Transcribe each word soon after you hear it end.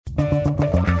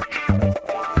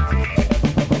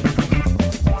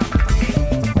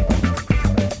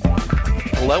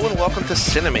Hello and welcome to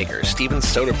Cinemakers, Steven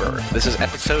Soderbergh. This is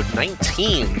episode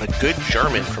 19, The Good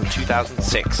German from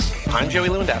 2006. I'm Joey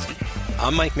Lewandowski.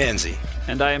 I'm Mike Manzi.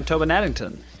 And I am Tobin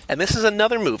Addington. And this is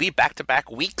another movie, back-to-back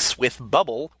weeks with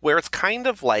Bubble, where it's kind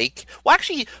of like... Well,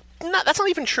 actually, that's not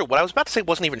even true. What I was about to say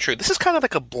wasn't even true. This is kind of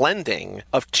like a blending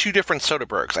of two different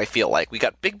Soderberghs, I feel like. We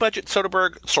got big-budget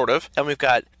Soderbergh, sort of, and we've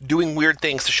got doing weird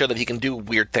things to show that he can do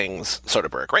weird things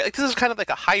Soderbergh, right? Like, this is kind of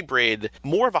like a hybrid,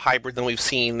 more of a hybrid than we've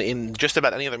seen in just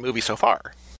about any other movie so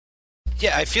far.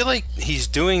 Yeah, I feel like he's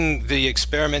doing the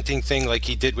experimenting thing like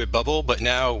he did with Bubble, but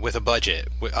now with a budget,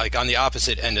 like on the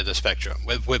opposite end of the spectrum.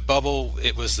 With Bubble,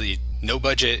 it was the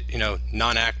no-budget,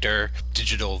 non-actor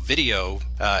digital video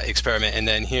experiment, and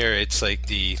then here it's like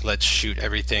the let's shoot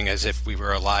everything as if we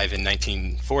were alive in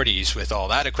 1940s with all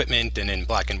that equipment and in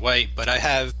black and white, but I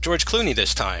have George Clooney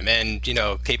this time, and,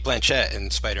 Cate Blanchett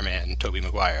and Spider-Man, Tobey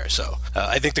Maguire, so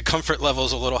I think the comfort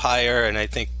level's a little higher, and I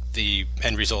think the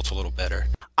end result's a little better.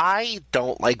 I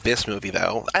don't like this movie,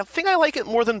 though. I think I like it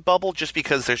more than Bubble just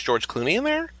because there's George Clooney in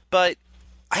there, but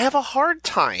I have a hard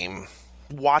time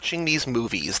watching these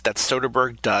movies that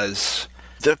Soderbergh does.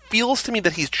 It feels to me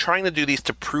that he's trying to do these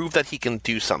to prove that he can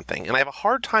do something, and I have a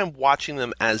hard time watching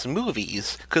them as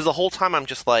movies, because the whole time I'm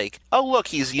just like, oh look,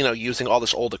 he's, using all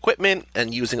this old equipment,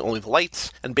 and using only the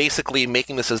lights, and basically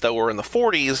making this as though we're in the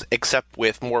 40s, except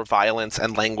with more violence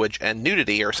and language and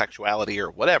nudity, or sexuality, or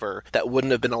whatever, that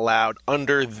wouldn't have been allowed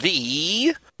under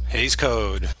the... Hays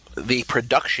Code. The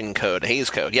production code, Hays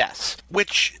Code, yes.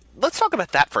 Which, let's talk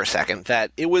about that for a second,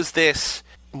 that it was this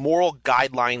moral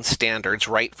guideline standards,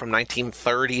 right, from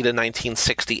 1930 to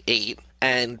 1968,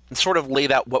 and sort of laid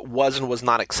out what was and was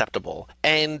not acceptable.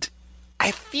 And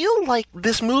I feel like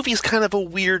this movie is kind of a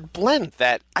weird blend,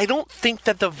 that I don't think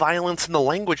that the violence and the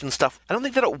language and stuff, I don't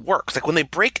think that it works. Like when they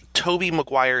break Tobey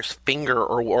Maguire's finger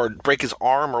or break his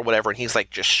arm or whatever, and he's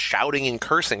like just shouting and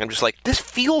cursing, I'm just like, this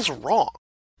feels wrong.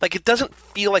 Like, it doesn't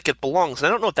feel like it belongs. And I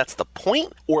don't know if that's the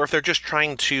point, or if they're just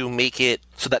trying to make it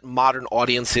so that modern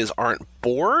audiences aren't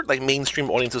bored, like mainstream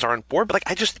audiences aren't bored. But,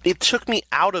 it took me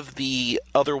out of the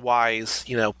otherwise,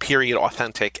 period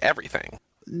authentic everything.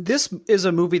 This is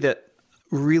a movie that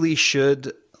really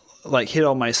should, hit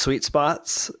all my sweet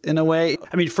spots in a way.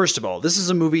 I mean, first of all, this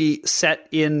is a movie set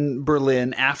in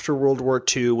Berlin after World War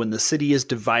II, when the city is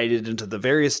divided into the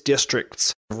various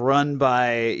districts run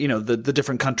by, the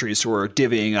different countries who are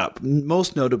divvying up,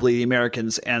 most notably the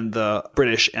Americans and the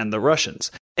British and the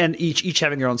Russians, and each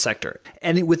having their own sector.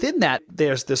 And within that,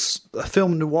 there's this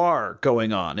film noir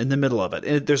going on in the middle of it.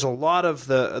 And there's a lot of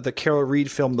the Carol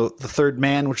Reed film, The Third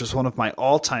Man, which is one of my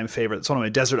all-time favorites. It's one of my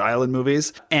desert island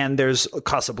movies. And there's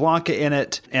Casablanca in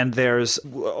it. And there's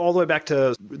all the way back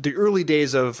to the early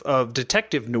days of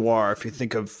detective noir, if you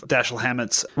think of Dashiell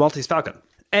Hammett's Maltese Falcon.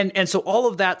 And so all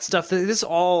of that stuff, this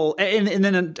all, and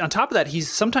then on top of that,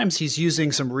 sometimes he's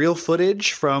using some real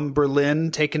footage from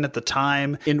Berlin taken at the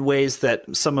time in ways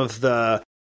that some of the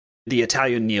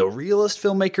Italian neo-realist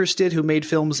filmmakers did, who made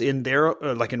films in their,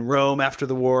 like in Rome after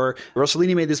the war.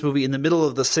 Rossellini made this movie in the middle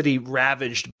of the city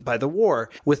ravaged by the war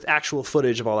with actual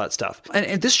footage of all that stuff.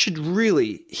 And this should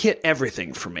really hit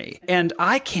everything for me. And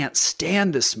I can't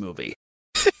stand this movie.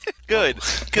 Good.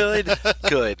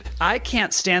 I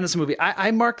can't stand this movie.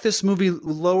 I mark this movie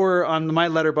lower on my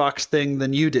letterbox thing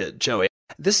than you did, Joey.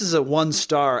 This is a 1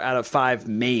 star out of 5,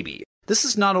 maybe. This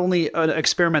is not only an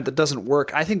experiment that doesn't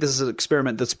work, I think this is an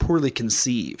experiment that's poorly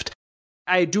conceived.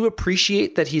 I do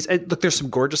appreciate that there's some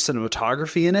gorgeous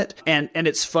cinematography in it, and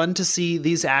it's fun to see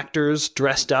these actors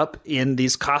dressed up in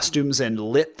these costumes and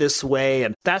lit this way,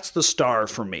 and that's the star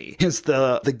for me, is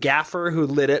the gaffer who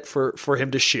lit it for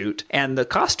him to shoot, and the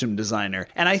costume designer.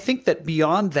 And I think that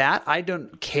beyond that, I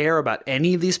don't care about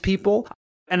any of these people.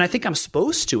 And I think I'm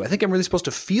supposed to. I think I'm really supposed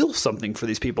to feel something for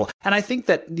these people. And I think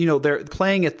that, they're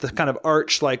playing at the kind of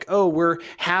arch like, oh, we're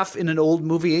half in an old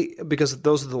movie because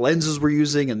those are the lenses we're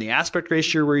using and the aspect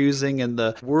ratio we're using and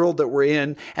the world that we're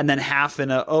in. And then half in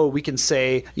we can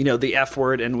say, the F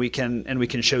word and we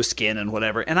can show skin and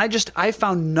whatever. And I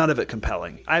found none of it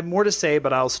compelling. I have more to say,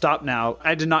 but I'll stop now.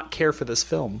 I did not care for this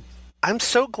film. I'm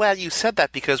so glad you said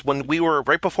that, because when we were,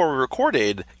 right before we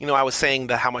recorded, I was saying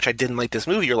how much I didn't like this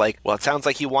movie. You're like, well, it sounds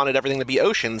like he wanted everything to be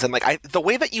oceans. And the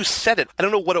way that you said it, I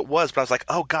don't know what it was, but I was like,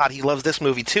 oh God, he loves this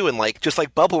movie too. And just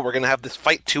like Bubble, we're going to have this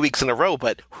fight 2 weeks in a row,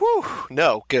 but whew,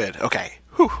 no, good. Okay.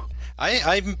 Whew.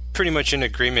 I'm pretty much in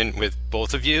agreement with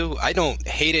both of you. I don't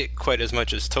hate it quite as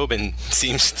much as Tobin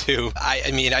seems to.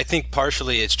 I mean, I think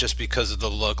partially it's just because of the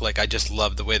look. Like, I just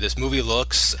love the way this movie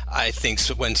looks. I think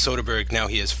when Soderbergh, now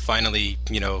he is finally,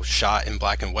 shot in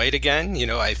black and white again,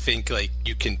 I think, like,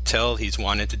 you can tell he's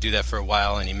wanted to do that for a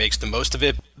while, and he makes the most of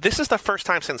it. This is the first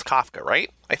time since Kafka, right?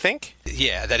 I think?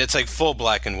 Yeah, that it's like full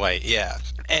black and white, yeah.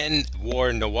 And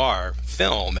war noir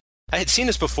film. I had seen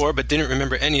this before, but didn't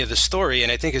remember any of the story,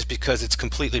 and I think it's because it's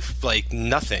completely, like,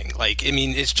 nothing. Like, I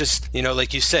mean, it's just,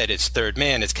 like you said, it's Third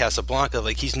Man, it's Casablanca.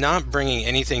 Like, he's not bringing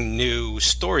anything new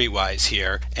story-wise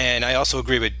here. And I also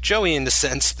agree with Joey in the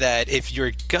sense that if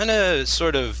you're gonna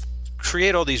sort of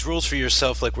create all these rules for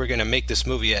yourself, like we're going to make this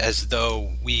movie as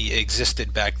though we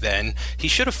existed back then, he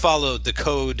should have followed the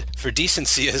code for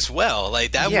decency as well.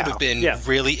 Like, that would have been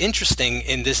really interesting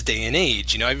in this day and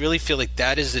age. I really feel like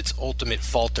that is its ultimate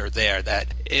falter there,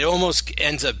 that it almost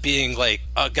ends up being like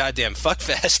a goddamn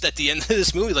fuckfest at the end of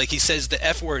this movie. Like, he says the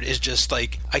F word is just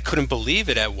like, I couldn't believe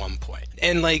it at one point.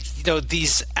 And, like,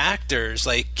 these actors,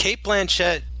 like Cate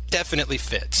Blanchett, definitely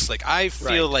fits. Like, I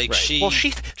feel she... Well,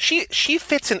 she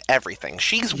fits in everything.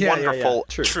 She's wonderful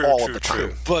all of the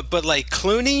time. But like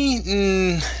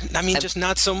Clooney, I mean, just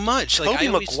not so much. Like, Tobey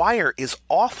Maguire is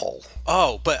awful.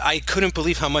 Oh, but I couldn't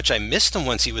believe how much I missed him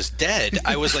once he was dead.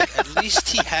 I was like, at least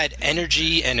he had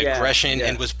energy and aggression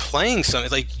and was playing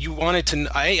something. Like, you wanted to...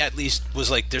 I at least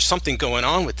was like, there's something going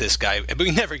on with this guy, but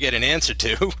we never get an answer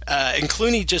to. And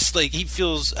Clooney just, like,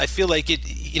 I feel like it,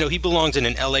 he belongs in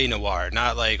an LA noir,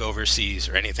 not like overseas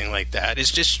or anything like that.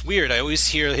 It's just weird. I always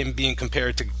hear him being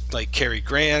compared to, like, Cary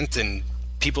Grant and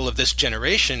people of this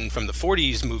generation from the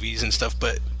 40s movies and stuff,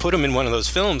 but put him in one of those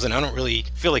films and I don't really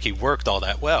feel like he worked all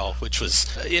that well, which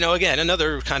was, again,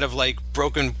 another kind of like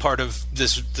broken part of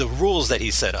the rules that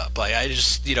he set up. Like, I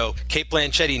just, Cate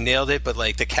Blanchett, he nailed it, but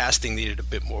like the casting needed a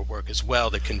bit more work as well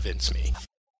to convince me.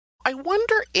 I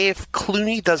wonder if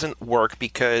Clooney doesn't work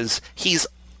because he's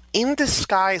in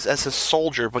disguise as a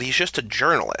soldier, but he's just a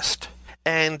journalist.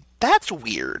 And that's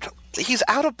weird. He's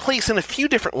out of place in a few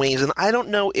different ways, and I don't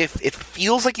know if it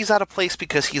feels like he's out of place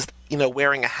because he's,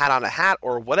 wearing a hat on a hat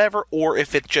or whatever, or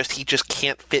if he just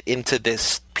can't fit into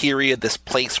this period, this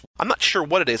place. I'm not sure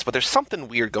what it is, but there's something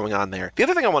weird going on there. The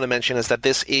other thing I want to mention is that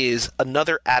this is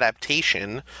another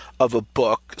adaptation of a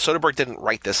book. Soderbergh didn't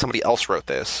write this, somebody else wrote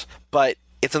this, but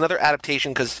it's another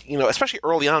adaptation because, especially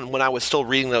early on when I was still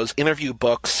reading those interview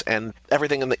books and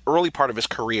everything in the early part of his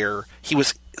career, he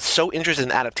was so interested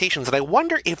in adaptations. And I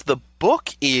wonder if the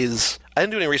book is, I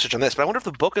didn't do any research on this, but I wonder if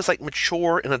the book is like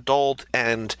mature and adult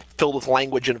and filled with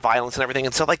language and violence and everything.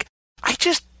 And so, like,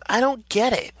 I don't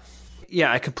get it. Yeah,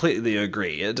 I completely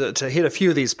agree. To hit a few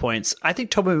of these points, I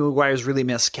think Tobey Maguire is really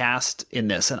miscast in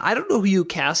this, and I don't know who you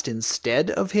cast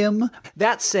instead of him.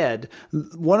 That said,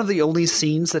 one of the only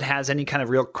scenes that has any kind of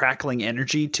real crackling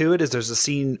energy to it is there's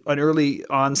an early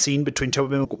on scene between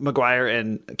Tobey Maguire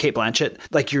and Cate Blanchett.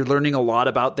 Like, you're learning a lot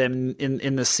about them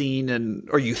in the scene,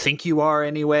 or you think you are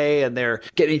anyway, and they're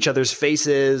getting each other's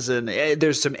faces, and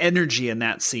there's some energy in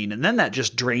that scene, and then that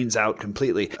just drains out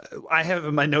completely. I have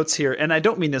in my notes here, and I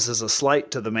don't mean this as a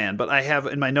slight to the man, but I have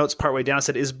in my notes partway down, I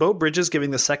said, is Beau Bridges giving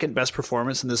the second best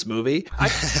performance in this movie?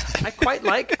 I quite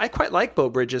like Beau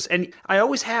Bridges, and I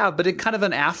always have, but in kind of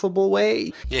an affable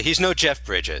way. Yeah, he's no Jeff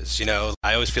Bridges,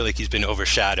 I always feel like he's been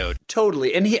overshadowed.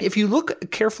 Totally. And if you look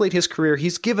carefully at his career,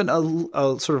 he's given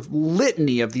a sort of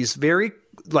litany of these very,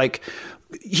 like,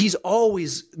 he's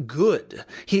always good.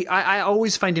 I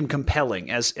always find him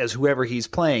compelling as whoever he's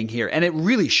playing here. And it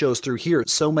really shows through here.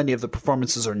 So many of the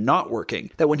performances are not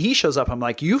working that when he shows up, I'm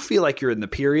like, you feel like you're in the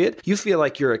period. You feel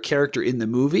like you're a character in the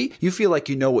movie. You feel like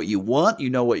you know what you want. You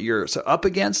know what you're up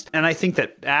against. And I think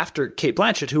that after Cate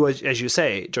Blanchett, who, as you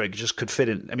say, Joy, just could fit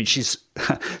in. I mean,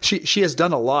 she has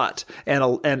done a lot,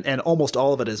 and almost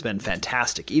all of it has been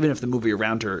fantastic, even if the movie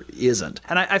around her isn't.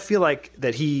 And I feel like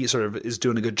that he sort of is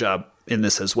doing a good job in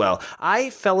this as well. I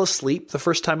fell asleep the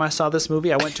first time I saw this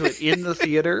movie. I went to it in the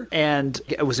theater, and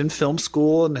I was in film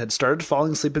school and had started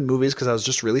falling asleep in movies because I was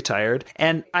just really tired.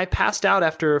 And I passed out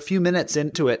after a few minutes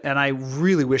into it, and I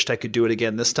really wished I could do it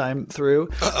again this time through.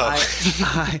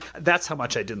 That's how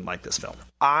much I didn't like this film.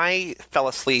 I fell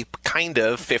asleep kind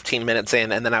of 15 minutes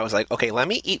in, and then I was like, okay, let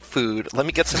me eat food. Let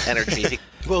me get some energy.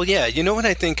 Well, yeah, you know what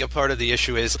I think a part of the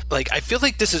issue is? Like, I feel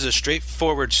like this is a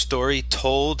straightforward story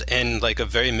told in, like, a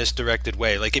very misdirected directed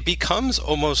way. Like, it becomes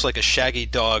almost like a Shaggy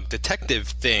Dog detective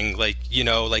thing, like, you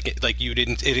know, like you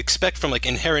didn't expect from like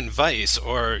Inherent Vice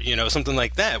or, you know, something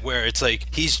like that, where it's like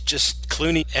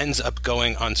Clooney ends up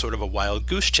going on sort of a wild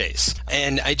goose chase.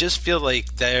 And I just feel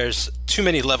like there's too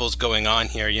many levels going on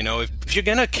here. You know, if you're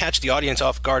gonna catch the audience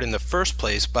off guard in the first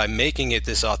place by making it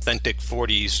this authentic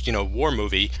 40s, you know, war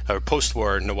movie or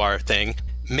post-war noir thing,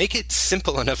 make it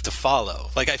simple enough to follow.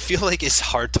 Like, I feel like it's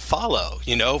hard to follow,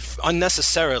 you know,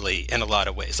 unnecessarily in a lot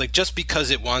of ways. Like, just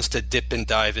because it wants to dip and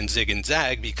dive and zig and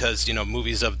zag, because, you know,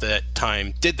 movies of that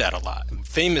time did that a lot.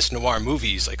 Famous noir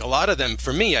movies, like a lot of them,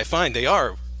 for me, I find they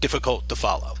are difficult to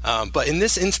follow. But in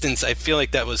this instance, I feel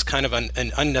like that was kind of an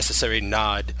unnecessary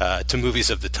nod to movies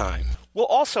of the time. Well,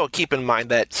 also keep in mind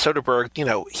that Soderbergh, you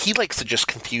know, he likes to just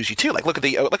confuse you too. Like, look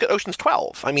at Ocean's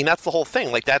 12. I mean, that's the whole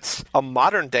thing. Like, that's a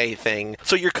modern day thing.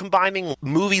 So you're combining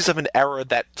movies of an era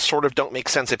that sort of don't make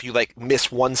sense if you like miss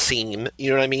one scene. You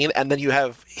know what I mean? And then you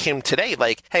have him today,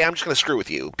 like, hey, I'm just going to screw with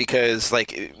you because,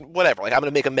 like, whatever. Like, I'm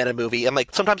going to make a meta movie, and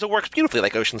like sometimes it works beautifully,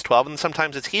 like Ocean's 12, and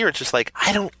sometimes it's here. It's just like,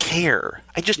 I don't care.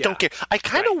 I just don't care. I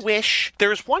kind of wish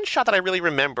there's one shot that I really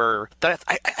remember that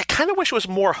I kind of wish it was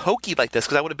more hokey like this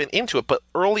because I would have been into it. But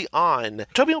early on,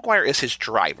 Tobey Maguire is his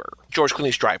driver, George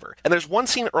Clooney's driver. And there's one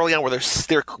scene early on where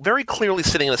they're very clearly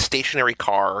sitting in a stationary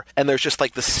car, and there's just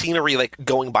like the scenery like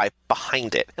going by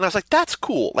behind it. And I was like, that's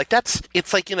cool. Like,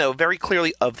 it's like, you know, very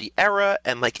clearly of the era,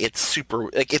 and like it's super,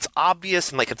 like it's obvious,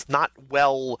 and like it's not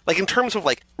well, like in terms of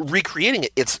like recreating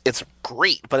it, it's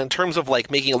great. But in terms of like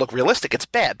making it look realistic, it's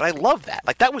bad. But I love that.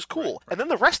 Like, that was cool. And then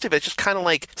the rest of it's just kind of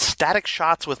like static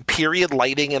shots with period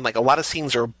lighting, and like a lot of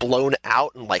scenes are blown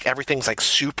out, and like everything's like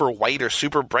super white or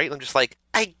super bright. And I'm just like,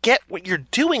 I get what you're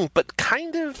doing, but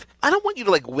kind of, I don't want you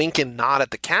to like wink and nod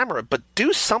at the camera, but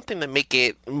do something to make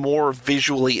it more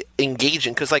visually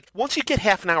engaging. Because like once you get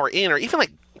half an hour in, or even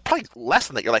like probably less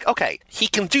than that, you're like, okay, he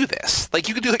can do this. Like,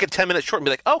 you could do like a 10-minute short and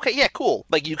be like, okay, yeah, cool.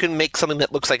 Like, you can make something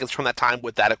that looks like it's from that time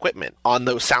with that equipment on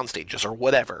those sound stages or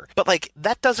whatever. But like,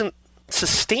 that doesn't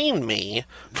sustain me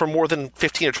for more than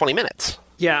 15 or 20 minutes.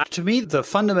 Yeah, to me, the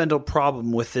fundamental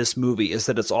problem with this movie is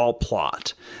that it's all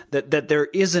plot. That there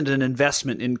isn't an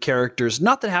investment in characters,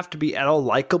 not that have to be at all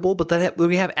likable, but that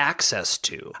we have access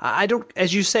to. I don't,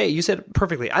 as you said it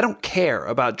perfectly, I don't care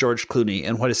about George Clooney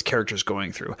and what his character's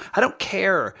going through. I don't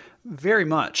care very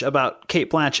much about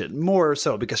Cate Blanchett, more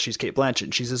so because she's Cate Blanchett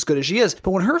and she's as good as she is. But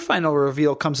when her final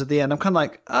reveal comes at the end, I'm kind of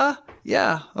like,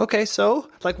 yeah, okay, so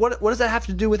like, what does that have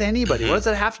to do with anybody? What does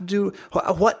that have to do?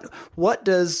 What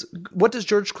does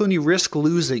George Clooney risk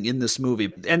losing in this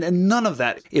movie? And none of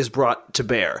that is brought to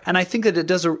bear. And I think that it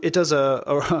does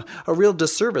a real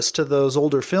disservice to those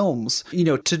older films, you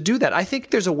know, to do that. I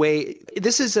think there's a way.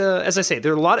 This is as I say,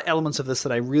 there are a lot of elements of this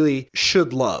that I really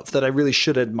should love, that I really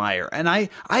should admire, and I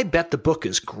bet the book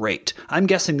is great. I'm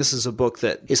guessing this is a book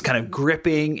that is kind of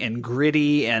gripping and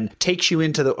gritty and takes you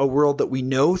into a world that we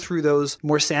know through those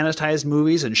more sanitized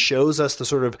movies and shows us the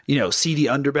sort of, you know, seedy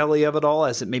underbelly of it all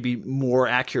as it maybe more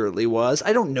accurately was.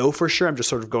 I don't know for sure. I'm just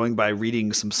sort of going by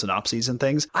reading some synopses and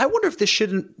things. I wonder if this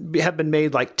shouldn't have been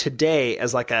made like today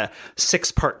as like a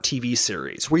 6-part TV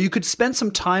series where you could spend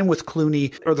some time with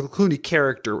Clooney or the Clooney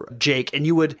character, Jake, and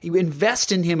you invest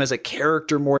in him as a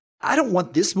character more. I don't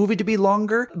want this movie to be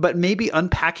longer, but maybe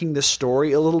unpacking this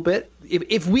story a little bit.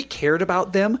 If we cared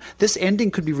about them, this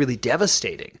ending could be really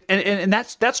devastating. And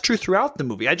that's true throughout the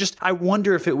movie. I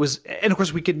wonder if it was, and of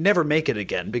course we could never make it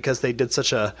again because they did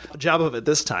such a job of it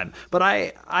this time. But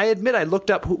I admit I looked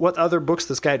up what other books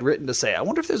this guy had written to say. I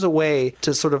wonder if there's a way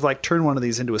to sort of like turn one of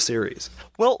these into a series.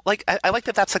 Well, like, I like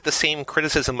that that's like the same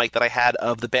criticism like that I had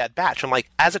of The Bad Batch. I'm like,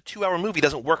 as a 2-hour movie, it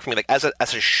doesn't work for me. Like, as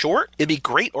a short, it'd be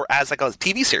great, or as like a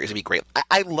TV series, it'd be great.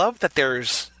 I love that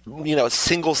there's, you know,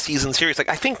 single season series. Like,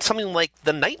 I think something like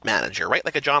The Night Manager, right?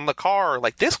 Like a John le Carre,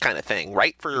 like this kind of thing,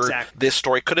 right? For this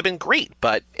story could have been great,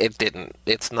 but it didn't.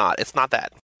 It's not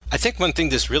that. I think one thing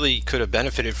this really could have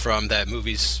benefited from, that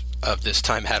movies of this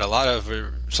time had a lot of,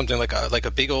 something like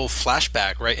a big old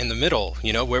flashback right in the middle,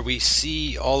 you know, where we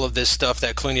see all of this stuff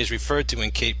that Clooney has referred to when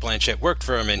Cate Blanchett worked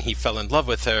for him and he fell in love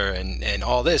with her and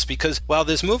all this. Because while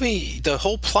this movie, the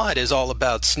whole plot is all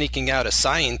about sneaking out a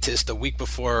scientist a week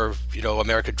before, you know,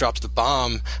 America drops the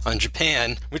bomb on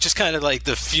Japan, which is kind of like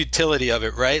the futility of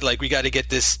it, right? Like, we got to get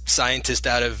this scientist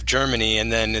out of Germany, and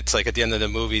then it's like at the end of the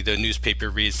movie, the newspaper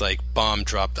reads like bomb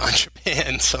dropped on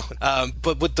Japan. So,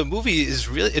 but what the movie is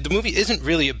really, the movie isn't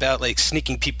really about like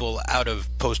sneaking people out of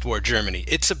post-war Germany.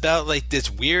 It's about like this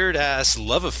weird-ass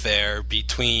love affair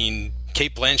between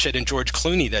Cate Blanchett and George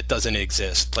Clooney that doesn't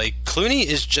exist. Like, Clooney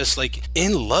is just like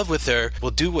in love with her, will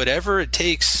do whatever it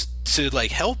takes to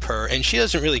like help her, and she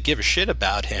doesn't really give a shit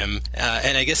about him.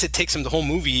 And I guess it takes him the whole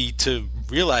movie to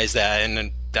realize that.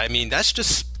 And I mean, that's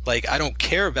just like, I don't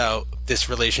care about this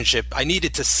relationship. I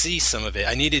needed to see some of it.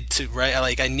 I needed to, right?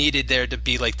 Like, I needed there to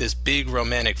be like this big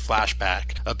romantic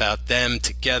flashback about them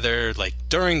together, like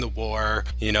during the war,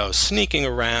 you know, sneaking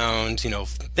around, you know.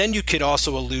 Then you could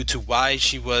also allude to why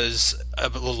she was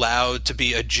allowed to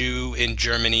be a Jew in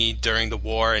Germany during the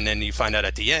war. And then you find out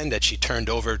at the end that she turned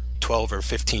over 12 or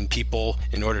 15 people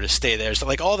in order to stay there. So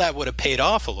like all that would have paid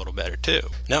off a little better too.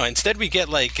 No, instead we get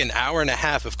like an hour and a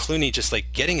half of Clooney just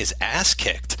like getting his ass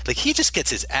kicked. Like he just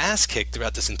gets his ass kicked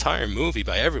throughout this entire movie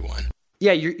by everyone.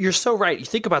 Yeah, you're so right. You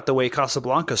think about the way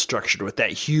Casablanca is structured with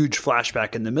that huge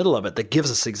flashback in the middle of it that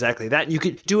gives us exactly that. And you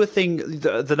could do a thing,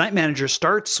 the Night Manager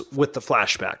starts with the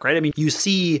flashback, right? I mean, you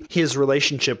see his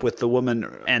relationship with the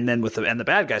woman and then with the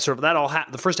bad guy. Sort of that all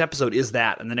the first episode is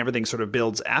that, and then everything sort of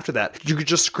builds after that. You could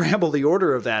just scramble the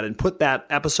order of that and put that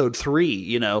episode 3,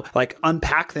 you know, like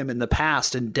unpack them in the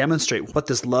past and demonstrate what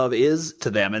this love is to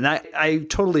them. And I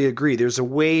totally agree. There's a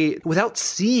way, without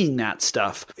seeing that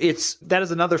stuff, that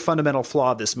is another fundamental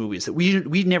flaw of this movie, is that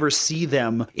we never see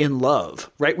them in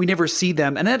love, right? We never see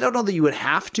them, and I don't know that you would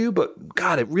have to, but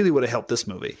God, it really would have helped this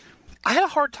movie. I had a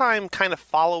hard time kind of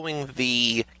following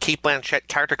the Cate Blanchett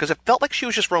character because it felt like she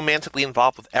was just romantically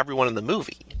involved with everyone in the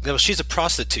movie. Well, she's a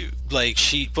prostitute. Like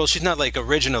she's not like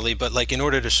originally, but like in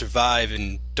order to survive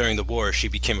and during the war, she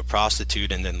became a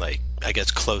prostitute and then like, I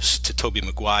guess close to Tobey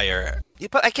Maguire. Yeah,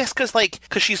 but I guess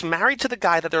because she's married to the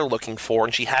guy that they're looking for,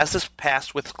 and she has this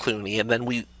past with Clooney, and then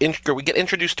we get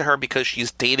introduced to her because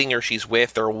she's dating or she's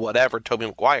with or whatever Tobey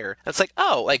Maguire. And it's like,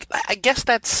 oh, like I guess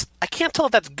I can't tell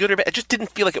if that's good or bad. It just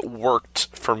didn't feel like it worked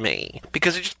for me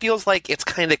because it just feels like it's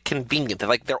kind of convenient that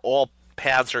like they're all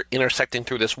paths are intersecting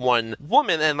through this one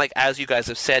woman, and like as you guys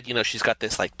have said, you know, she's got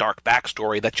this like dark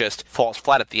backstory that just falls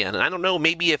flat at the end. And I don't know,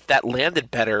 maybe if that landed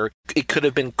better, it could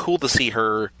have been cool to see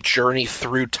her journey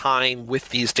through time with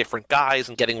these different guys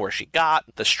and getting where she got,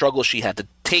 the struggle she had to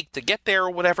take to get there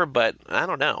or whatever, but I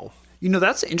don't know. You know,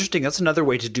 that's interesting. That's another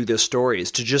way to do this story,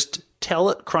 is to just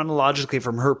tell it chronologically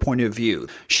from her point of view.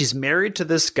 She's married to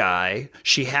this guy.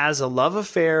 She has a love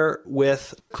affair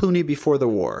with Clooney before the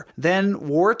war. Then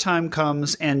wartime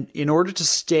comes, and in order to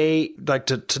stay, like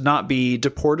to not be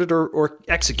deported or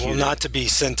executed. Well, not to be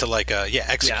sent to like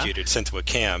executed, sent to a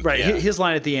camp. Right. Yeah. His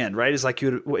line at the end, right, is like,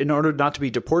 in order not to be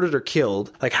deported or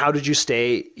killed, like how did you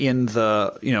stay in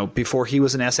the, you know, before he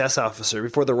was an SS officer,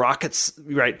 before the rockets,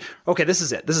 right? Okay, this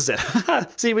is it.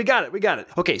 See, we got it.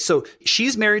 Okay, so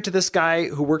she's married to this guy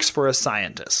who works for a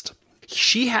scientist.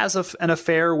 She has an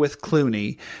affair with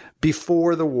Clooney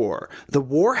before the war. The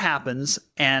war happens,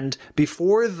 and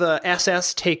before the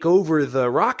SS take over the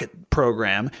rocket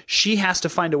program, she has to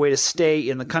find a way to stay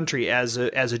in the country as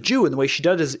a Jew. And the way she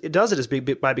does it is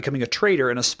by becoming a traitor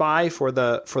and a spy for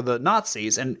the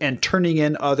Nazis and turning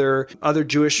in other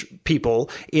Jewish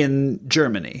people in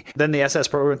Germany. Then the SS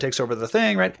program takes over the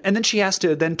thing, right? And then she has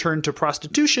to then turn to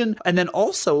prostitution, and then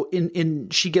also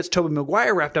she gets Tobey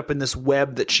Maguire wrapped up in this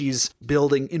web that she's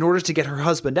building in order to get her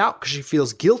husband out because she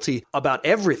feels guilty about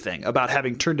everything, about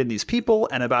having turned in these people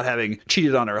and about having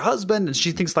cheated on her husband. And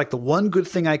she thinks like the one good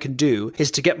thing I can do is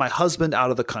to get my husband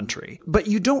out of the country. But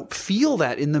you don't feel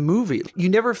that in the movie. You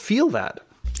never feel that.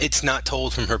 It's not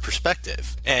told from her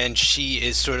perspective, and she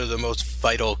is sort of the most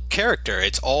vital character.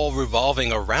 It's all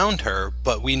revolving around her,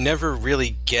 but we never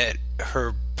really get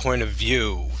her point of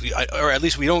view, or at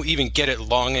least we don't even get it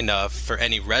long enough for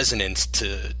any resonance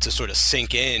to sort of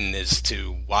sink in as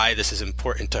to why this is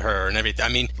important to her and everything. I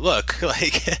mean, look,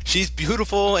 like she's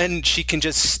beautiful and she can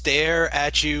just stare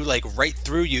at you like right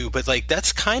through you, but like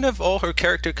that's kind of all her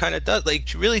character kind of does. Like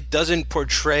she really doesn't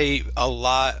portray a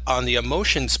lot on the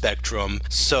emotion spectrum,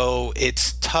 so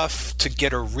it's tough to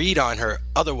get a read on her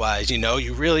otherwise. You know,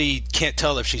 you really can't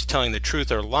tell if she's telling the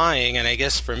truth or lying, and I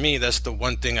guess for me that's the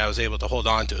one thing I was able to hold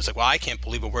on to. It's like, well, I can't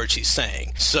believe a word she's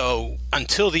saying. So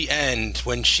until the end,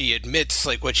 when she admits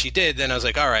like what she did, then I was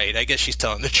like, all right, I guess she's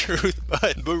telling the truth.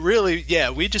 But really, yeah,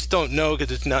 we just don't know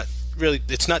because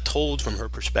it's not told from her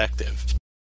perspective.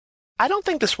 I don't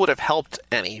think this would have helped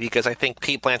any because I think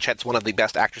Cate Blanchett's one of the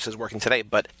best actresses working today,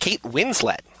 but Kate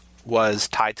Winslet was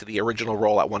tied to the original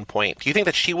role at one point. Do you think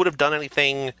that she would have done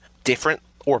anything different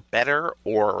or better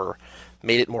or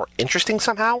made it more interesting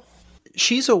somehow?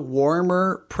 she's a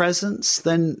warmer presence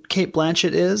than Cate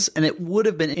Blanchett is, and it would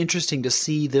have been interesting to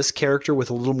see this character with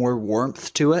a little more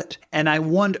warmth to it. And I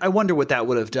wonder what that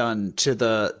would have done to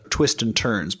the twists and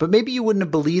turns. But maybe you wouldn't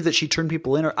have believed that she turned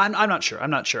people in, or I'm not sure.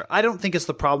 I don't think it's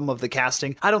the problem of the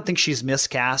casting. I don't think she's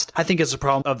miscast. I think it's a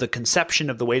problem of the conception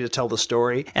of the way to tell the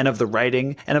story and of the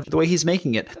writing and of the way he's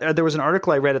making it. There was an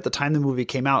article I read at the time the movie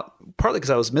came out, partly because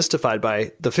I was mystified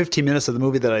by the 15 minutes of the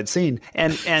movie that I'd seen,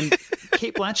 and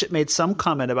Cate Blanchett made some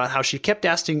comment about how she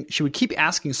would keep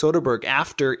asking Soderbergh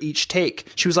after each take.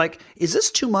 She was like, "Is this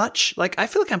too much? Like, I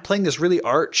feel like I'm playing this really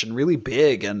arch and really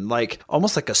big and like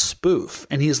almost like a spoof."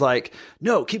 And he's like,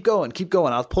 "No, keep going.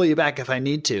 I'll pull you back if I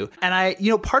need to." And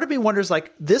part of me wonders,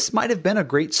 like, this might have been a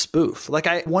great spoof. Like,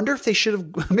 I wonder if they should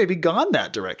have maybe gone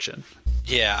that direction.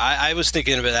 Yeah, I was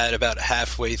thinking about that about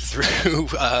halfway through.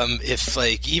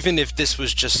 Even if this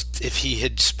was just, if he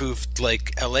had spoofed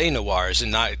like LA noirs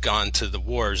and not gone to the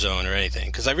war zone or anything,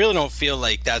 because I really don't feel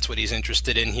like that's what he's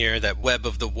interested in here, that web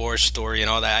of the war story and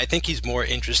all that. I think he's more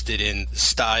interested in the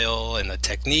style and the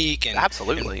technique and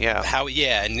absolutely, and how,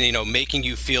 and making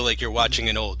you feel like you're watching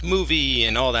an old movie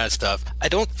and all that stuff. I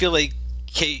don't feel like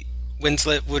Kate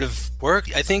Winslet would have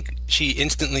worked. I think she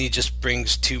instantly just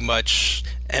brings too much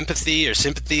empathy or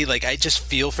sympathy. Like, I just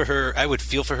feel for her. I would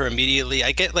feel for her immediately.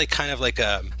 I get like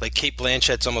Cate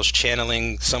Blanchett's almost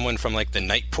channeling someone from like The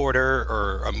Night Porter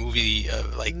or a movie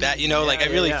like that. I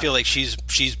really feel like she's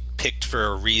picked for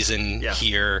a reason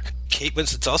here. Kate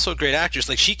Winslet's also a great actress.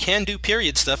 Like, she can do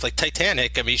period stuff like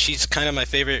Titanic. I mean, she's kind of my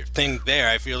favorite thing there.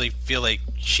 I really feel like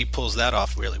she pulls that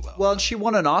off really well. Well, she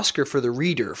won an Oscar for The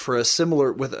Reader for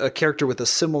with a character with a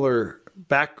similar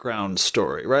background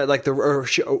story, right? Like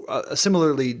a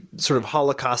similarly sort of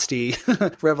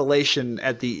Holocausty revelation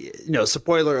at the,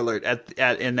 spoiler alert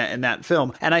in that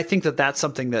film. And I think that that's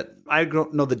something that I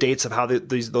don't know the dates of how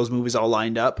those movies all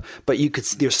lined up, but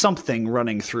there's something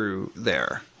running through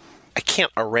there. I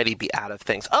can't already be out of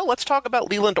things. Oh, let's talk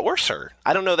about Leland Orser.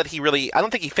 I don't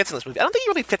think he fits in this movie. I don't think he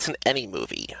really fits in any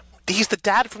movie. He's the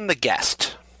dad from The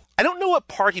Guest. I don't know what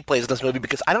part he plays in this movie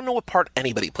because I don't know what part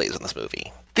anybody plays in this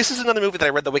movie. This is another movie that I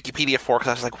read the Wikipedia for because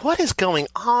I was like, what is going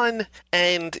on?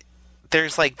 And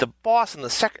there's like the boss and the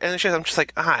secretary, and I'm just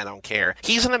like, I don't care.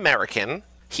 He's an American.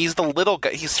 He's the little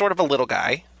guy. He's sort of a little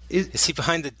guy. Is he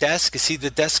behind the desk? Is he the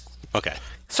desk? Okay.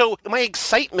 So my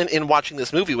excitement in watching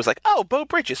this movie was like, oh, Beau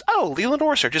Bridges, oh, Leland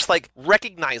Orser, just like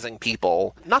recognizing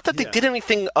people. Not that they did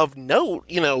anything of note,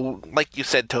 like you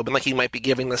said, Tobin, like he might be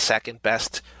giving the second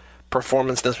best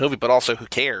performance in this movie, but also who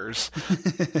cares?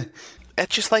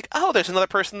 It's just like, oh, there's another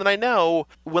person that I know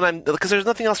because there's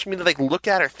nothing else for me to like look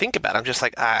at or think about. I'm just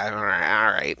like, all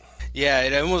right. Yeah,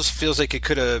 it almost feels like it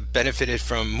could have benefited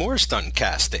from more stunt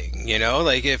casting,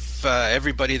 like if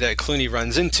everybody that Clooney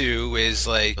runs into is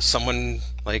like someone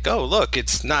like, oh, look,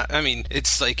 it's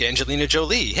like Angelina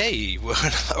Jolie, hey,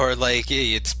 or like,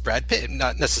 hey, it's Brad Pitt.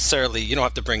 Not necessarily, you don't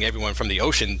have to bring everyone from the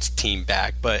Ocean's team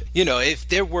back, but, if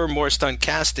there were more stunt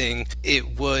casting,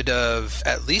 it would have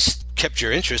at least kept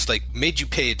your interest, like made you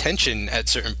pay attention at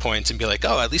certain points and be like,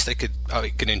 oh, at least I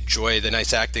could enjoy the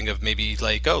nice acting of maybe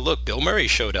like, oh, look, Bill Murray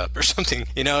showed up or something.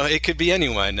 It could be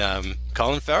anyone.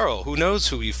 Colin Farrell, who knows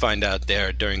who you find out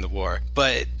there during the war.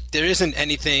 But there isn't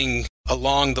anything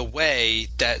along the way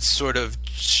that sort of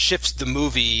shifts the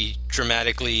movie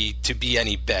dramatically to be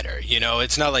any better.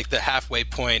 It's not like the halfway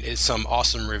point is some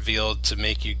awesome reveal to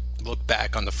make you look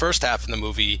back on the first half of the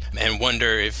movie and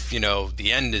wonder if,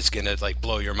 the end is going to like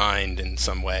blow your mind in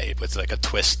some way with like a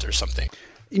twist or something.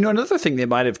 Another thing they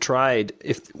might have tried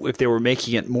if they were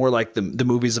making it more like the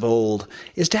movies of old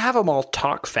is to have them all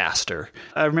talk faster.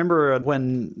 I remember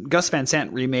when Gus Van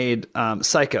Sant remade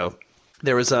Psycho,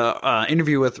 there was a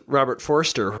interview with Robert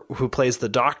Forster, who plays the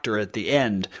doctor at the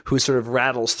end, who sort of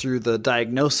rattles through the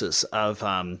diagnosis of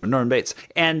Norman Bates.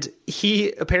 And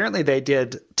they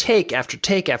did take after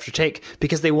take after take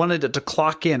because they wanted it to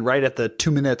clock in right at the 2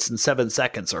 minutes and 7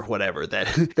 seconds or whatever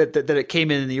that it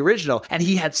came in the original. And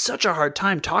he had such a hard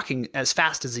time talking as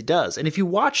fast as he does. And if you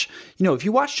watch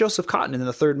Joseph Cotten in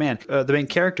The Third Man, the main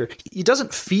character, he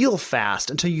doesn't feel fast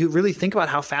until you really think about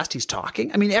how fast he's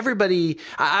talking. I mean, everybody,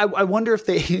 I wonder if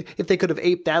they could have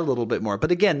aped that a little bit more. But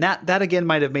again, that again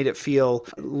might have made it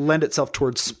lend itself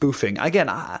towards spoofing. Again,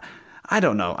 I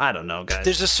don't know, guys.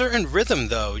 There's a certain rhythm,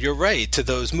 though. You're right, to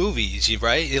those movies,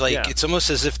 right? Like, It's almost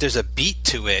as if there's a beat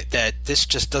to it that this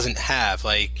just doesn't have.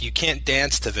 Like, you can't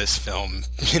dance to this film,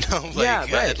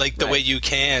 like the way you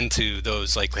can to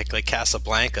those, like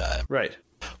Casablanca. Right.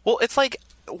 Well, it's like,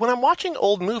 when I'm watching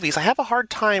old movies, I have a hard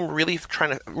time really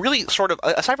trying to really sort of,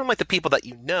 aside from like the people that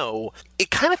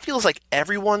it kind of feels like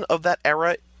everyone of that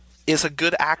era is a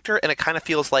good actor, and it kind of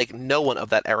feels like no one of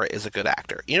that era is a good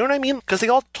actor. You know what I mean? Because they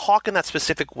all talk in that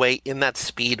specific way, in that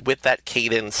speed, with that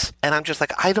cadence, and I'm just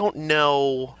like, I don't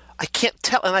know. I can't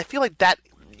tell, and I feel like that,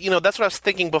 that's what I was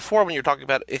thinking before when you were talking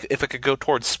about if it could go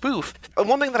towards spoof. And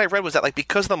one thing that I read was that, like,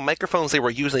 because of the microphones they were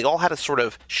using, they all had a sort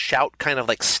of shout kind of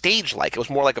like stage-like. It was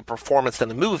more like a performance than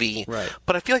a movie. Right.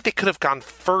 But I feel like they could have gone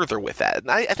further with that.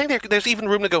 And I think there's even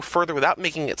room to go further without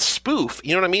making it spoof.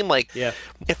 You know what I mean? Like, yeah.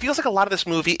 It feels like a lot of this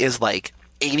movie is like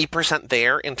 80%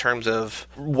 there in terms of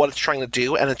what it's trying to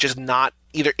do, and it's just not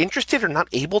either interested or not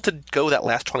able to go that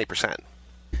last 20%.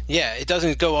 Yeah, it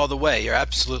doesn't go all the way. You're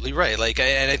absolutely right.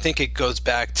 And I think it goes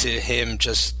back to him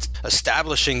just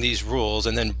establishing these rules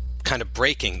and then kind of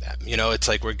breaking them. It's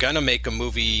like, we're going to make a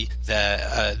movie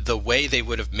that the way they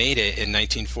would have made it in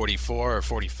 1944 or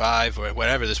 45 or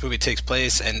whatever this movie takes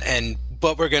place,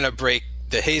 but we're going to break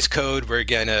the Hays Code. We're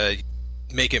going to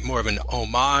make it more of an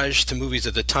homage to movies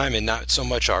of the time and not so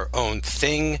much our own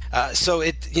thing. So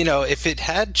if it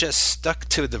had just stuck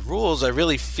to the rules, I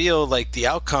really feel like the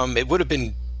outcome, it would have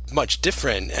been much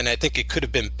different, and I think it could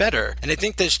have been better. And I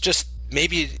think there's just,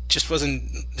 maybe it just wasn't,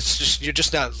 it's just, you're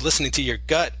just not listening to your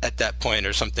gut at that point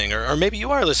or something, or maybe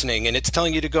you are listening and it's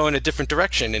telling you to go in a different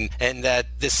direction, and that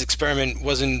this experiment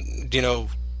wasn't,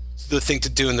 the thing to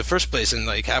do in the first place, and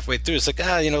like halfway through it's like,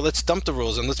 let's dump the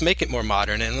rules and let's make it more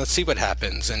modern and let's see what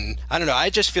happens. And I don't know, I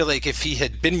just feel like if he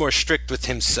had been more strict with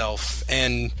himself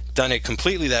and done it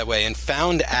completely that way and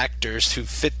found actors who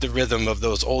fit the rhythm of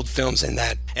those old films and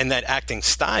that acting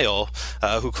style,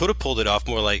 who could have pulled it off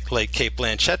more like Cate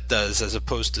Blanchett does, as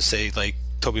opposed to, say, like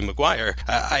Tobey Maguire,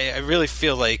 I really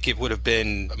feel like it would have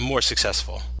been more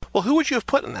successful. Well, who would you have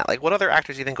put in that? Like, what other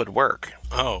actors do you think would work?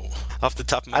 Oh, off the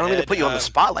top of my head. I don't mean to put you on the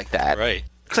spot like that. Right.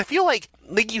 Because I feel like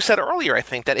you said earlier, I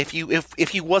think, that if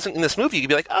he wasn't in this movie, you'd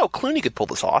be like, oh, Clooney could pull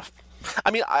this off.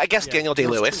 I mean, I guess Daniel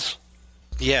Day-Lewis.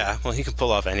 Yeah, well, he can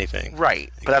pull off anything.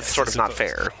 Right, but that's sort of not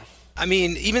fair. I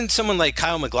mean, even someone like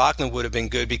Kyle MacLachlan would have been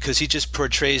good because he just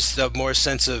portrays the more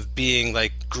sense of being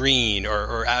like green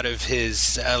or out of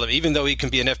his element. Even though he can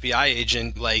be an FBI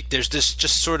agent, like there's this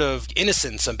just sort of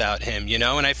innocence about him,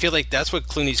 And I feel like that's what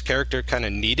Clooney's character kind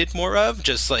of needed more of,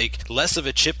 just like less of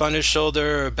a chip on his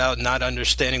shoulder about not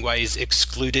understanding why he's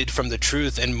excluded from the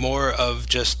truth, and more of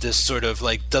just this sort of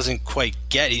like doesn't quite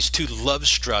get. He's too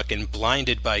love-struck and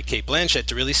blinded by Cate Blanchett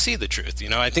to really see the truth.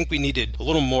 I think we needed a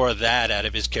little more of that out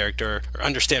of his character, or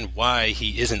understand why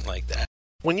he isn't like that.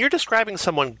 When you're describing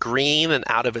someone green and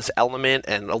out of his element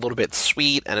and a little bit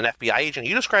sweet and an FBI agent, are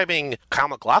you describing Kyle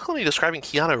MacLachlan or are you describing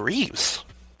Keanu Reeves?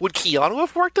 Would Keanu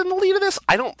have worked in the lead of this?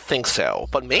 I don't think so,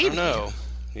 but maybe. I don't know.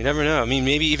 You never know. I mean,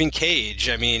 maybe even Cage.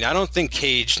 I mean, I don't think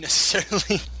Cage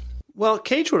necessarily... Well,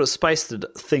 Cage would have spiced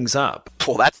things up.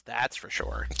 Well, that's for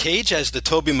sure. Cage as the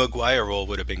Tobey Maguire role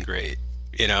would have been great.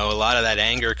 A lot of that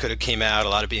anger could have came out, a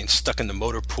lot of being stuck in the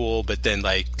motor pool, but then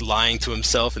like lying to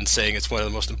himself and saying it's one of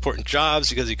the most important jobs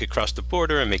because he could cross the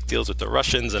border and make deals with the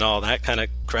Russians and all that kind of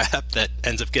crap that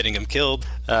ends up getting him killed.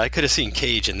 I could have seen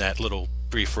Cage in that little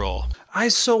brief role. I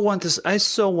so want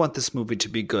this movie to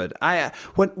be good.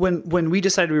 When we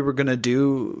decided we were going to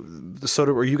do the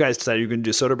Soderbergh, or you guys decided you were going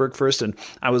to do Soderbergh first, and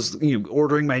I was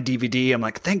ordering my DVD. I'm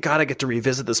like, thank God I get to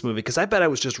revisit this movie, because I bet I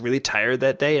was just really tired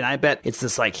that day, and I bet it's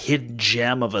this like hidden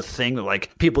gem of a thing that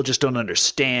like people just don't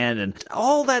understand, and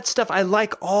all that stuff. I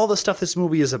like all the stuff this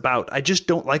movie is about. I just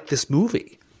don't like this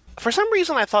movie. For some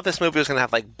reason, I thought this movie was going to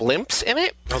have like blimps in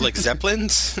it. Oh, like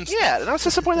Zeppelins? Yeah, and I was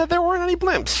disappointed that there weren't any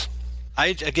blimps.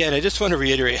 I just want to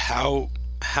reiterate how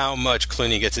much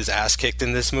Clooney gets his ass kicked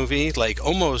in this movie. Like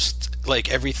almost like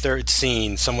every third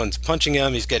scene, someone's punching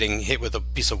him. He's getting hit with a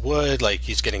piece of wood. Like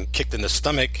he's getting kicked in the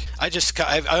stomach. I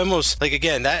almost like,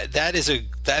 again,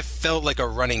 that felt like a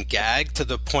running gag to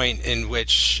the point in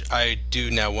which I do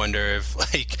now wonder if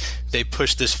like they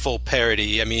pushed this full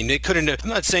parody. I mean, they couldn't have, I'm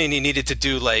not saying he needed to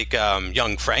do like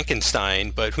Young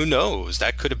Frankenstein, but who knows?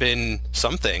 That could have been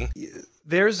something.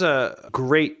 There's a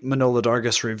great Manohla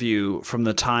Dargis review from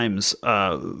the Times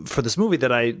for this movie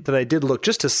that I did look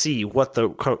just to see what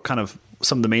the kind of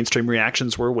some of the mainstream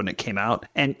reactions were when it came out.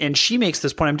 And she makes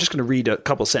this point. I'm just going to read a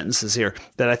couple sentences here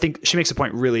that I think she makes a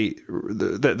point really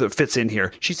that fits in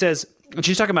here. She says, and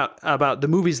she's talking about the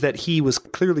movies that he was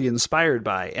clearly inspired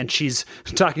by, and she's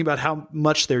talking about how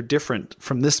much they're different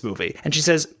from this movie. And she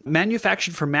says,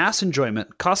 manufactured for mass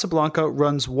enjoyment, Casablanca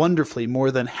runs wonderfully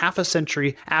more than half a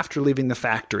century after leaving the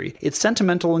factory. It's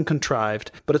sentimental and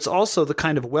contrived, but it's also the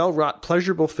kind of well-wrought,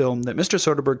 pleasurable film that Mr.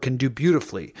 Soderbergh can do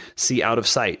beautifully, see Out of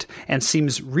Sight, and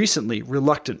seems recently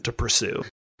reluctant to pursue.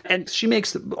 And she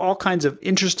makes all kinds of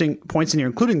interesting points in here,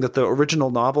 including that the original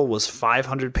novel was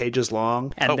 500 pages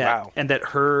long, and that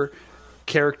her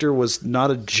character was not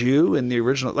a Jew in the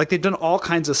original. Like, they've done all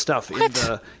kinds of stuff in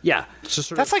the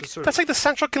That's like the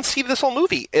central conceit of this whole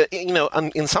movie,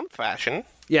 in some fashion.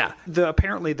 Yeah,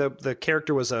 apparently the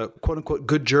character was a quote unquote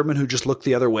good German who just looked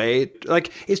the other way.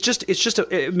 Like,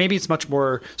 maybe it's much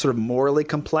more sort of morally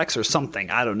complex or something.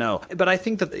 I don't know, but I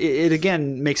think that it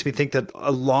again makes me think that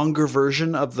a longer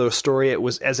version of the story it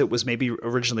was maybe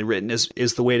originally written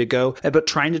is the way to go. But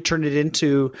trying to turn it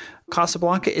into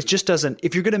Casablanca, it just doesn't.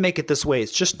 If you're going to make it this way,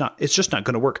 it's just not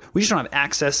going to work. We just don't have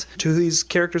access to who these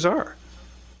characters are.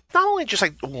 Not only just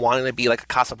like wanting to be like a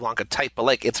Casablanca type, but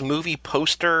like its movie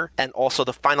poster and also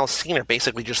the final scene are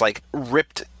basically just like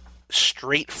ripped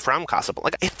straight from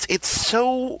Casablanca. Like it's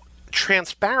so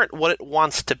transparent what it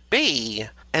wants to be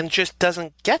and just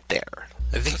doesn't get there.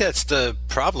 I think that's the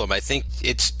problem. I think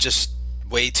it's just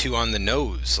way too on the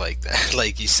nose like that.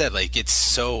 Like you said, like it's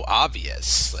so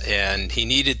obvious, and he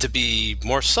needed to be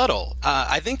more subtle.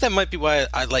 I think that might be why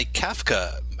I like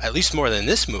Kafka at least more than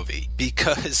this movie,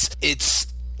 because it's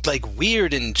like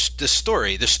weird in the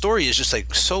story. The story is just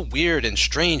like so weird and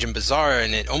strange and bizarre,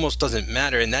 and it almost doesn't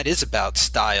matter, and that is about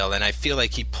style, and I feel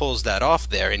like he pulls that off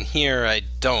there, and here I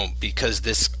don't, because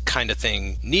this kind of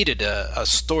thing needed a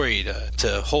story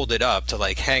to hold it up, to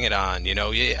like hang it on, you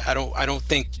know. I don't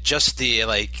think just the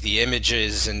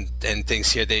images and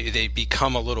things here, they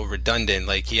become a little redundant.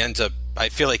 Like he ends up, I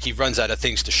feel like he runs out of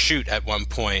things to shoot at one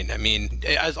point. I mean,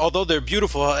 although they're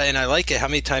beautiful and I like it, how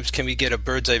many times can we get a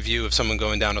bird's eye view of someone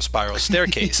going down a spiral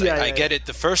staircase? I get it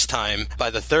the first time. By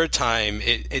the third time,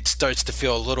 it starts to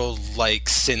feel a little like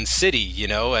Sin City, you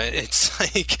know? It's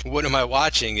like, what am I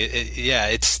watching?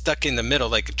 It's stuck in the middle.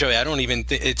 Like, Joey, I don't even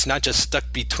think, it's not just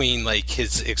stuck between like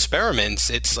his experiments.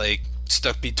 It's like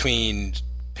stuck between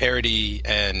parody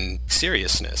and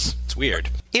seriousness. It's weird.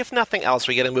 If nothing else,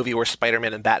 we get a movie where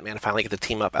Spider-Man and Batman finally get to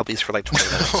team up, at least for like 20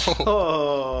 minutes.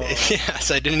 Oh.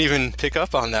 Yes, I didn't even pick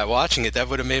up on that watching it. That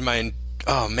would have made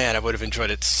oh man, I would have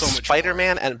enjoyed it so much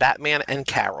Spider-Man and Batman and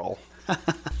Carol.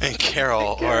 And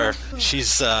Carol, or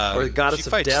she's... or the goddess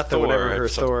of death, Thor, or whatever her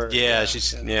Thor. Yeah,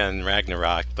 she's in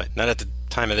Ragnarok, but not at the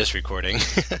time of this recording.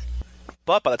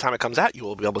 But by the time it comes out, you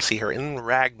will be able to see her in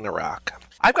Ragnarok.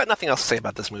 I've got nothing else to say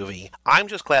about this movie. I'm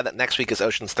just glad that next week is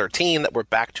Ocean's 13, that we're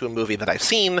back to a movie that I've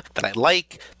seen, that I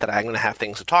like, that I'm going to have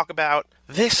things to talk about.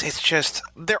 This is just...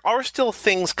 There are still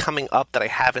things coming up that I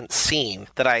haven't seen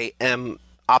that I am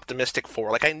optimistic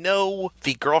for. Like, I know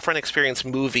the Girlfriend Experience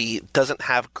movie doesn't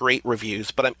have great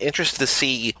reviews, but I'm interested to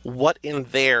see what in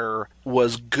there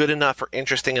was good enough or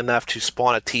interesting enough to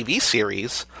spawn a TV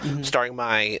series starring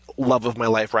my love of my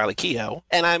life, Riley Keough.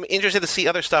 And I'm interested to see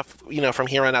other stuff, from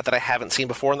here on out that I haven't seen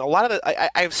before. And a lot of it,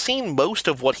 I've seen most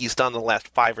of what he's done in the last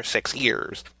 5 or 6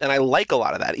 years. And I like a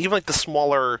lot of that. Even like the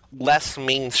smaller, less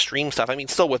mainstream stuff. I mean,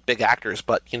 still with big actors,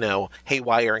 but,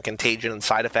 Haywire and Contagion and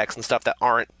Side Effects and stuff that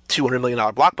aren't $200 million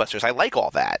blockbusters. I like all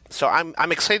that. So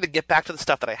I'm excited to get back to the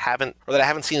stuff that I haven't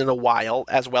seen in a while,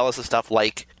 as well as the stuff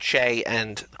like Che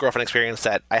and Girlfriend Experience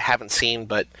that I haven't seen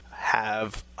but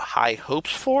have high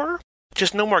hopes for.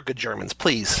 Just no more good Germans,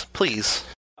 please. Please.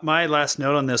 My last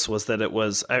note on this was that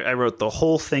I wrote the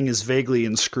whole thing is vaguely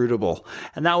inscrutable.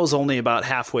 And that was only about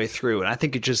halfway through. And I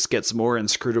think it just gets more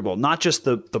inscrutable. Not just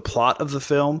the plot of the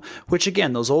film, which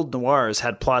again, those old noirs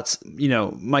had plots,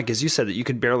 Mike, as you said, that you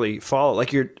could barely follow.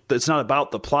 Like it's not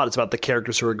about the plot. It's about the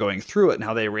characters who are going through it and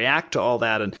how they react to all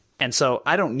that. And so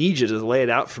I don't need you to lay it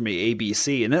out for me,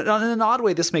 ABC. And in an odd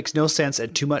way, this makes no sense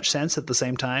and too much sense at the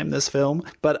same time, this film.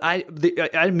 But I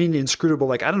mean inscrutable,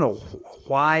 like I don't know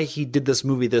why he did this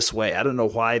movie this way. I don't know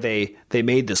why they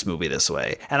made this movie this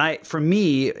way. And for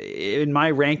me, in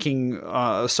my ranking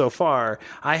so far,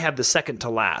 I have the second to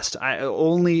last.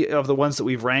 Only of the ones that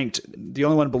we've ranked, the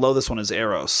only one below this one is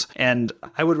Eros. And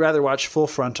I would rather watch Full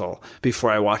Frontal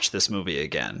before I watch this movie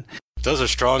again. Those are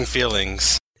strong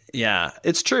feelings. Yeah,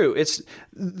 it's true. It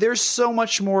is so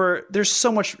much more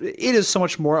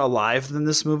alive than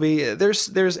this movie. There's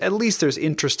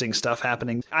interesting stuff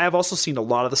happening. I have also seen a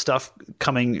lot of the stuff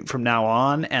coming from now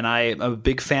on, and I am a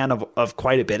big fan of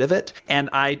quite a bit of it. And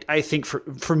I think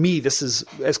for me, this is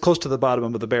as close to the bottom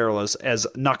of the barrel as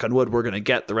knock on wood, we're going to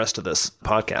get the rest of this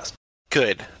podcast.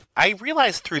 Good. I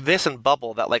realized through this and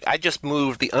Bubble that, I just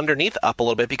moved the underneath up a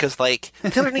little bit because, the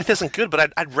underneath isn't good,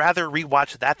 but I'd rather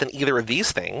rewatch that than either of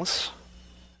these things.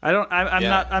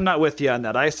 I'm not with you on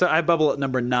that. I Bubble at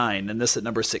number 9 and this at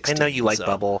number 16. I know you like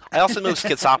Bubble. I also moved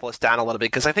Schizopolis down a little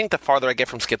bit because I think the farther I get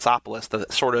from Schizopolis, the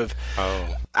sort of...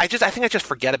 Oh. I think I just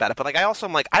forget about it. But, I also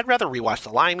am I'd rather rewatch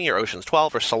The Limey or Ocean's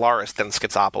 12 or Solaris than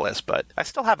Schizopolis, but I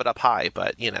still have it up high,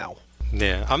 but,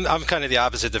 Yeah, I'm kind of the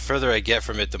opposite. The further I get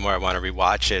from it, the more I want to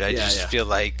rewatch it. I just feel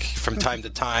like from time to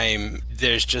time,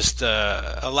 there's just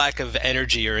a lack of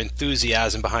energy or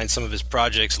enthusiasm behind some of his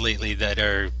projects lately that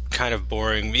are kind of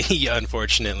boring me,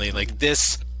 unfortunately. Like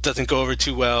this doesn't go over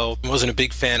too well. I wasn't a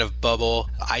big fan of Bubble.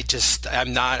 I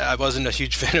wasn't a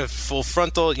huge fan of Full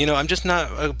Frontal. I'm just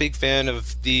not a big fan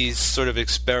of these sort of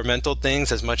experimental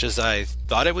things as much as I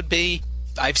thought it would be.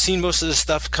 I've seen most of the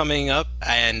stuff coming up,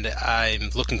 and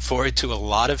I'm looking forward to a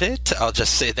lot of it. I'll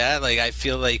just say that. Like, I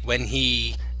feel like when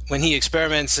he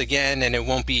experiments again, and it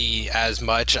won't be as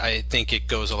much, I think it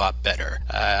goes a lot better.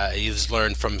 He's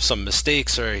learned from some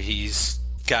mistakes, or he's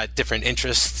got different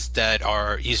interests that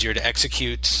are easier to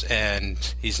execute,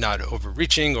 and he's not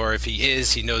overreaching, or if he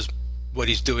is, he knows what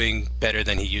he's doing better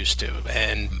than he used to.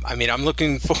 And I mean, I'm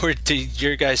looking forward to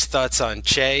your guys' thoughts on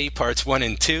Che parts 1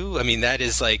 and 2. I mean, that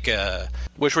is like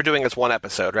which we're doing as one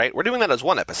episode, right? We're doing that as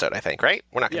one episode, I think, right?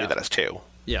 We're not going to do that as two.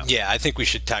 Yeah, I think we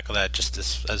should tackle that just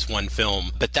as one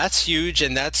film. But that's huge,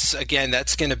 and that's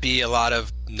going to be a lot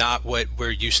of not what we're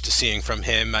used to seeing from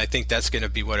him. I think that's going to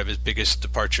be one of his biggest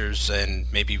departures,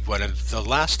 and maybe one of the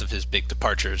last of his big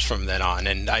departures from then on.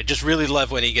 And I just really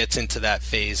love when he gets into that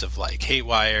phase of like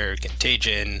Haywire,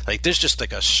 Contagion. Like there's just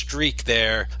like a streak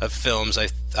there of films I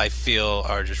feel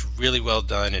are just really well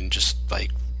done and just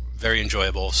like very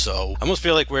enjoyable. So I almost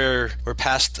feel like we're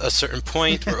past a certain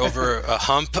point. We're over a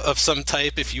hump of some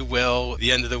type, if you will.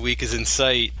 The end of the week is in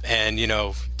sight, and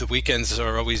the weekends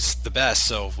are always the best.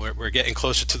 So we're getting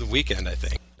closer to the weekend, I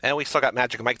think. And we still got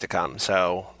Magic Mike to come,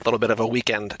 so a little bit of a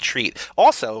weekend treat.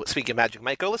 Also, speaking of Magic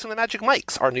Mike, go listen to Magic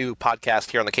Mike's, our new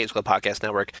podcast here on the Cage Club Podcast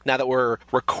Network. Now that we're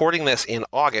recording this in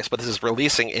August, but this is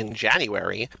releasing in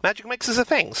January, Magic Mike's is a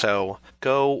thing. So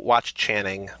go watch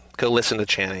Channing, go listen to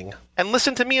Channing, and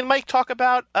listen to me and Mike talk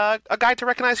about a guide to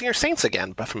recognizing your saints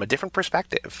again, but from a different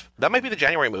perspective. That might be the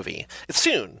January movie. It's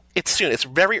soon. It's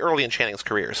very early in Channing's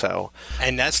career, so.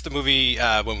 And that's the movie,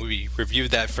 when we reviewed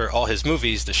that for all his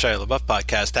movies, the Shia LaBeouf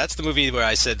podcast, that's the movie where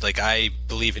I said, like, I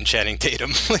believe in Channing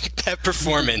Tatum. Like, that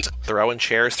performance. Throwing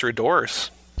chairs through doors.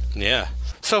 Yeah.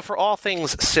 So for all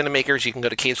things Cinemakers, you can go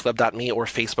to cageclub.me or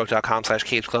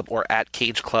facebook.com/cageclub or at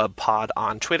cageclubpod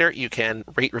on Twitter. You can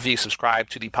rate, review, subscribe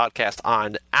to the podcast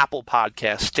on Apple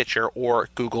Podcasts, Stitcher, or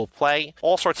Google Play.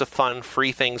 All sorts of fun,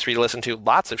 free things for you to listen to.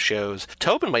 Lots of shows.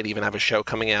 Tobin might even have a show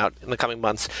coming out in the coming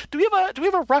months. Do we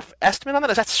have a rough estimate on that?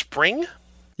 Is that spring?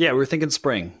 Yeah, we were thinking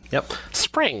spring. Yep.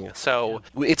 Spring. So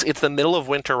it's the middle of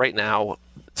winter right now.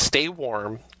 Stay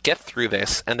warm, get through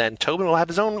this, and then Tobin will have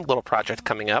his own little project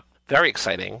coming up. Very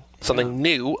exciting. Something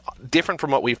new, different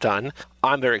from what we've done.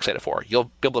 I'm very excited for.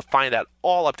 You'll be able to find out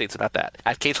all updates about that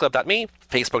at cageclub.me,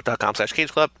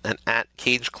 facebook.com/cageclub, and at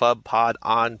cageclubpod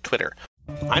on Twitter.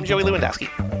 I'm Joey Lewandowski.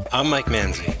 I'm Mike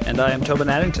Manzi. And I am Tobin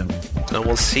Addington. And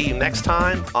we'll see you next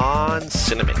time on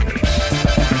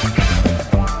Cinemakers.